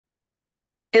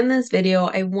In this video,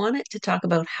 I wanted to talk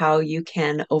about how you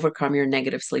can overcome your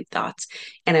negative sleep thoughts.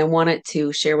 And I wanted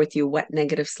to share with you what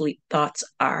negative sleep thoughts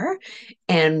are.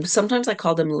 And sometimes I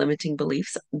call them limiting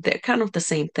beliefs. They're kind of the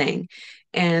same thing.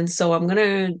 And so I'm going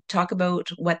to talk about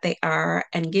what they are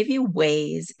and give you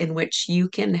ways in which you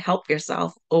can help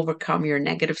yourself overcome your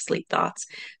negative sleep thoughts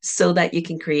so that you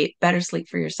can create better sleep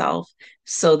for yourself,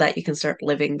 so that you can start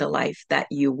living the life that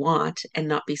you want and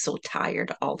not be so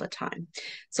tired all the time.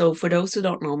 So, for those who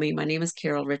don't know me, my name is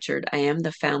Carol Richard. I am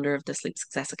the founder of the Sleep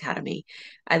Success Academy.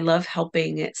 I love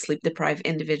helping sleep deprived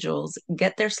individuals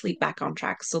get their sleep back on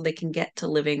track so they can get to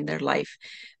living their life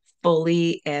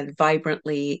fully and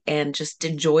vibrantly and just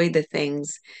enjoy the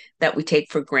things that we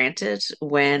take for granted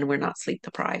when we're not sleep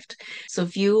deprived. So,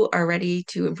 if you are ready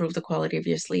to improve the quality of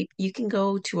your sleep, you can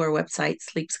go to our website,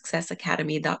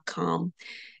 sleepsuccessacademy.com.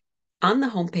 On the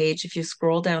homepage, if you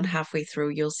scroll down halfway through,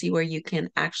 you'll see where you can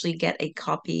actually get a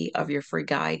copy of your free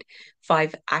guide,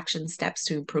 5 action steps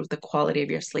to improve the quality of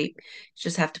your sleep. You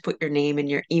just have to put your name and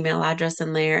your email address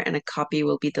in there, and a copy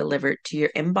will be delivered to your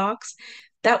inbox.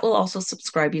 That will also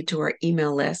subscribe you to our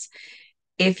email list.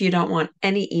 If you don't want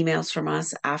any emails from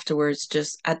us afterwards,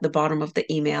 just at the bottom of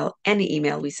the email, any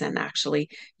email we send actually,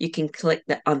 you can click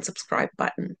the unsubscribe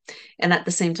button. And at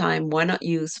the same time, why not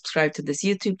you subscribe to this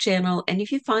YouTube channel? And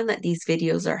if you find that these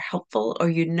videos are helpful or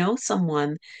you know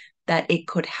someone that it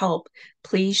could help,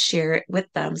 please share it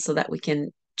with them so that we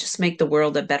can just make the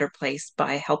world a better place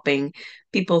by helping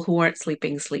people who aren't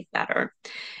sleeping sleep better.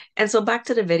 And so back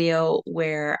to the video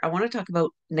where I want to talk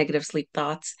about negative sleep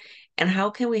thoughts and how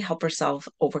can we help ourselves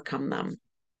overcome them.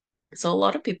 So a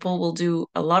lot of people will do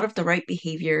a lot of the right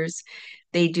behaviors.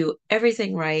 They do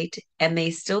everything right and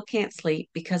they still can't sleep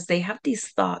because they have these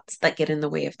thoughts that get in the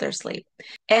way of their sleep.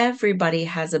 Everybody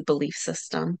has a belief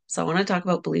system. So I want to talk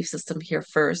about belief system here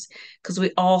first because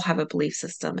we all have a belief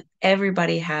system.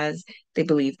 Everybody has, they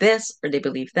believe this or they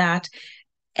believe that,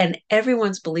 and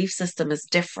everyone's belief system is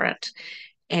different.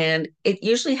 And it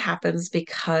usually happens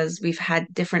because we've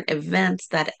had different events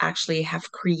that actually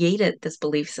have created this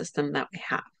belief system that we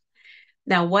have.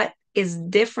 Now, what is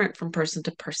different from person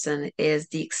to person is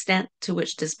the extent to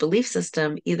which this belief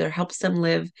system either helps them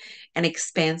live an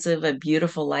expansive, a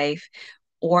beautiful life,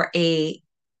 or a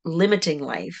limiting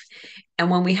life. And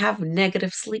when we have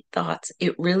negative sleep thoughts,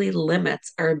 it really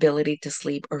limits our ability to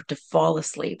sleep or to fall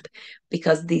asleep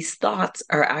because these thoughts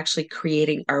are actually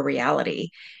creating our reality.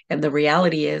 And the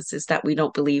reality is that we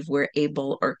don't believe we're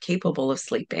able or capable of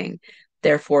sleeping.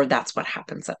 Therefore, that's what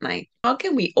happens at night. How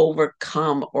can we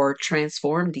overcome or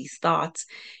transform these thoughts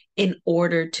in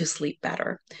order to sleep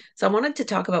better? So, I wanted to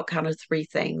talk about kind of 3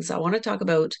 things. I want to talk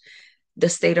about the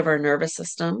state of our nervous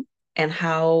system and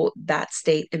how that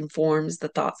state informs the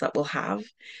thoughts that we'll have.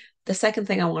 The second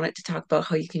thing I wanted to talk about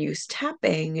how you can use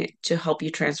tapping to help you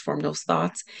transform those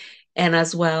thoughts. And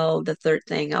as well, the third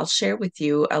thing, I'll share with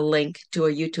you a link to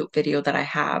a YouTube video that I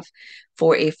have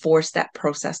for a 4-step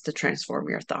process to transform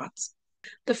your thoughts.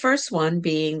 The first one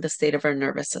being the state of our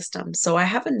nervous system. So I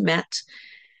haven't met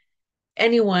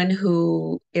anyone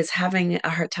who is having a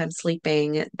hard time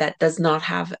sleeping that does not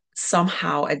have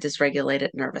somehow a dysregulated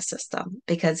nervous system.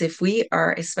 Because if we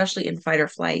are, especially in fight or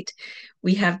flight,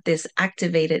 we have this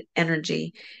activated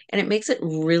energy and it makes it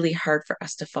really hard for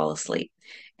us to fall asleep.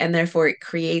 And therefore, it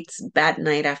creates bad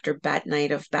night after bad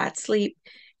night of bad sleep.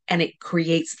 And it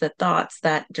creates the thoughts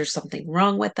that there's something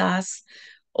wrong with us,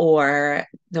 or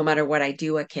no matter what I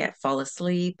do, I can't fall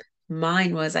asleep.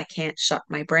 Mine was I can't shut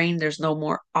my brain. There's no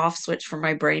more off switch for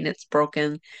my brain. It's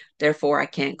broken. Therefore, I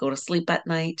can't go to sleep at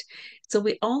night. So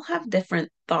we all have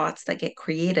different thoughts that get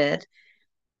created.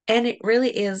 And it really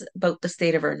is about the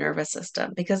state of our nervous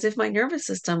system. Because if my nervous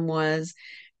system was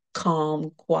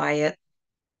calm, quiet,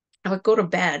 I would go to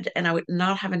bed and I would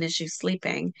not have an issue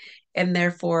sleeping. And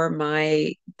therefore,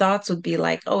 my thoughts would be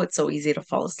like, oh, it's so easy to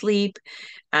fall asleep.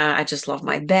 I just love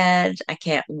my bed. I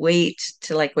can't wait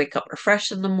to like wake up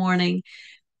refreshed in the morning.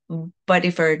 But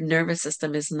if our nervous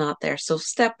system is not there, so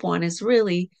step one is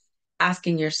really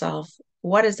asking yourself,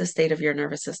 what is the state of your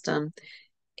nervous system?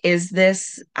 Is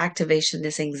this activation,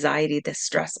 this anxiety, this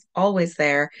stress always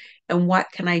there? And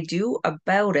what can I do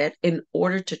about it in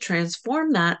order to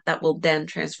transform that? That will then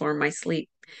transform my sleep.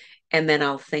 And then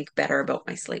I'll think better about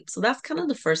my sleep. So that's kind of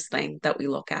the first thing that we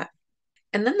look at.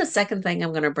 And then the second thing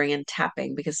I'm going to bring in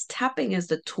tapping, because tapping is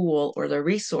the tool or the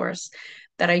resource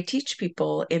that I teach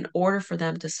people in order for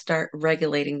them to start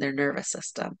regulating their nervous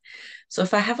system. So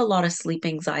if I have a lot of sleep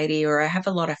anxiety, or I have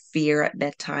a lot of fear at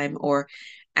bedtime, or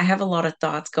I have a lot of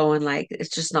thoughts going like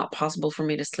it's just not possible for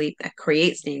me to sleep, that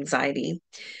creates the anxiety,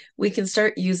 we can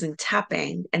start using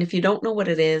tapping. And if you don't know what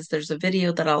it is, there's a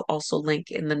video that I'll also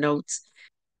link in the notes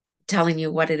telling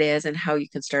you what it is and how you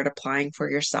can start applying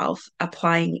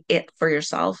it for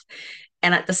yourself.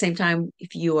 And at the same time,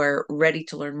 if you are ready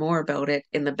to learn more about it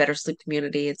in the Better Sleep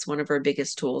community, it's one of our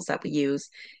biggest tools that we use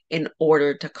in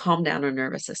order to calm down our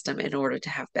nervous system, in order to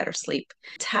have better sleep.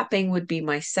 Tapping would be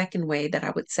my second way that I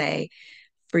would say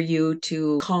for you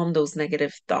to calm those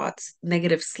negative thoughts,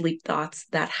 negative sleep thoughts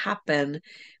that happen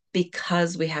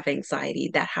because we have anxiety,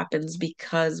 that happens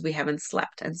because we haven't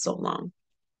slept in so long.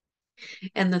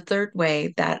 And the third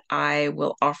way that I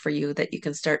will offer you that you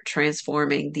can start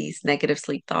transforming these negative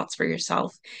sleep thoughts for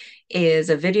yourself is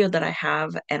a video that I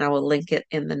have, and I will link it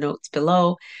in the notes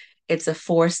below. It's a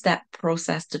 4-step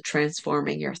process to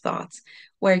transforming your thoughts,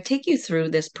 where I take you through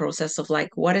this process of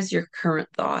like, what is your current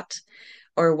thought,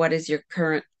 or what is your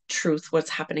current truth?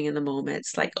 What's happening in the moment?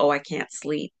 It's like, oh, I can't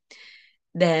sleep.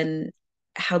 Then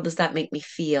how does that make me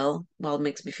feel? Well, it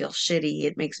makes me feel shitty.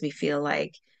 It makes me feel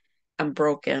like I'm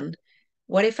broken.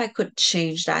 What if I could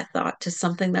change that thought to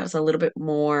something that was a little bit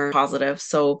more positive?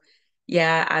 So,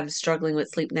 yeah, I'm struggling with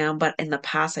sleep now, but in the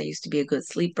past, I used to be a good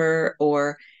sleeper,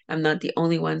 or I'm not the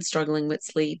only one struggling with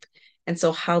sleep. And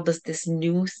so, how does this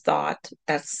new thought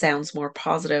that sounds more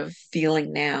positive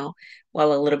feeling now,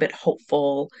 while a little bit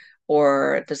hopeful,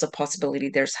 or there's a possibility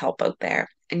there's help out there?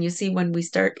 And you see, when we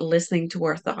start listening to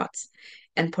our thoughts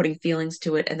and putting feelings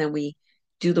to it, and then we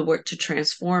do the work to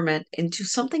transform it into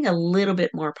something a little bit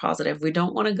more positive. We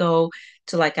don't want to go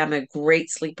to like, I'm a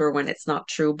great sleeper when it's not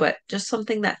true, but just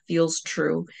something that feels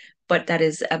true, but that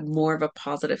is a more of a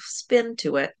positive spin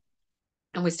to it.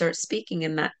 And we start speaking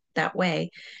in that way,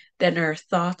 then our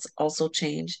thoughts also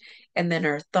change. And then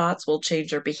our thoughts will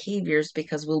change our behaviors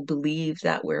because we'll believe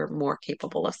that we're more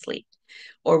capable of sleep.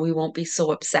 Or we won't be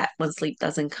so upset when sleep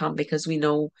doesn't come because we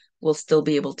know we'll still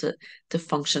be able to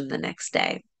function the next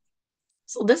day.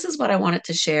 So this is what I wanted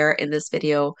to share in this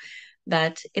video,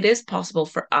 that it is possible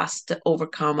for us to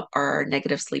overcome our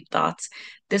negative sleep thoughts.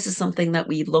 This is something that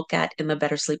we look at in the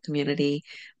Better Sleep community.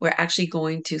 We're actually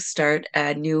going to start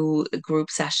a new group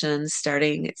session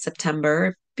starting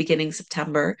September, beginning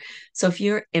September. So if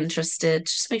you're interested,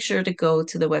 just make sure to go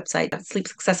to the website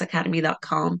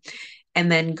sleepsuccessacademy.com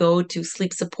and then go to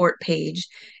sleep support page,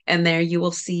 and there you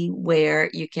will see where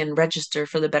you can register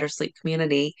for the Better Sleep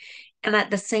community. And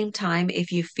at the same time,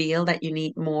 if you feel that you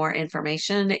need more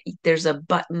information, there's a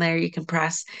button there you can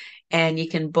press, and you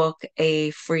can book a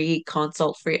free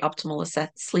consult, free optimal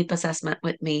sleep assessment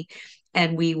with me.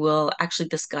 And we will actually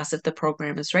discuss if the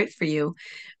program is right for you.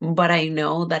 But I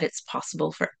know that it's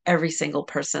possible for every single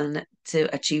person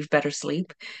to achieve better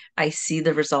sleep. I see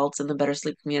the results in the Better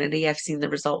Sleep community. I've seen the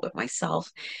result with myself.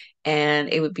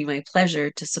 And it would be my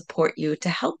pleasure to support you, to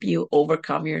help you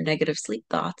overcome your negative sleep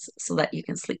thoughts so that you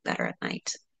can sleep better at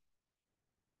night.